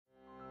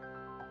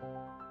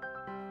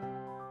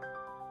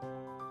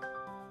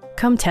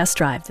Come test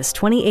drive this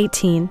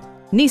 2018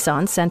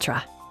 Nissan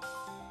Sentra.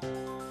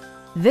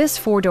 This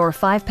four-door,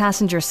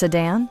 five-passenger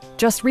sedan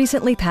just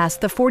recently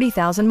passed the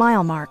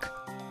 40,000-mile mark.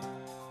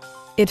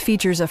 It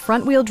features a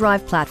front-wheel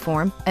drive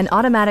platform, an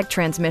automatic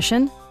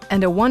transmission,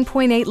 and a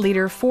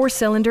 1.8-liter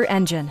four-cylinder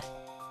engine.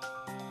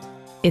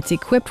 It's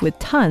equipped with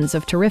tons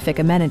of terrific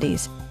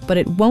amenities, but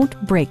it won't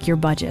break your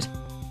budget,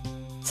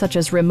 such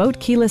as remote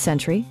keyless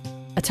entry,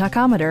 a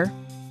tachometer,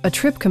 a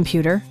trip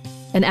computer,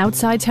 an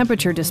outside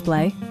temperature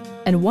display,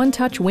 and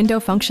one-touch window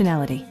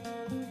functionality.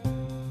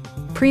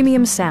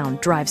 Premium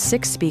sound drives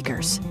 6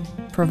 speakers,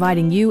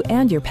 providing you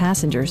and your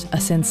passengers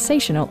a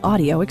sensational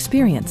audio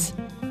experience.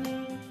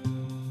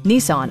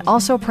 Nissan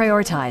also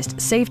prioritized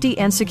safety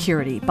and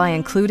security by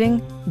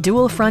including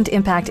dual front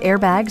impact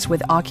airbags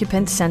with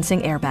occupant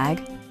sensing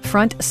airbag,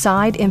 front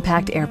side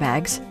impact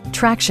airbags,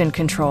 traction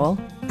control,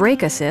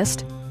 brake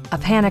assist, a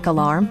panic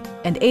alarm,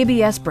 and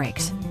ABS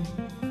brakes.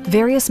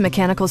 Various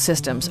mechanical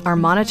systems are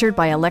monitored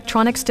by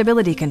electronic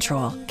stability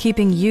control,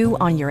 keeping you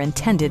on your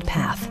intended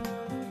path.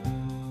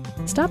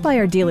 Stop by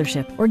our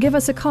dealership or give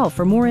us a call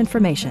for more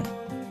information.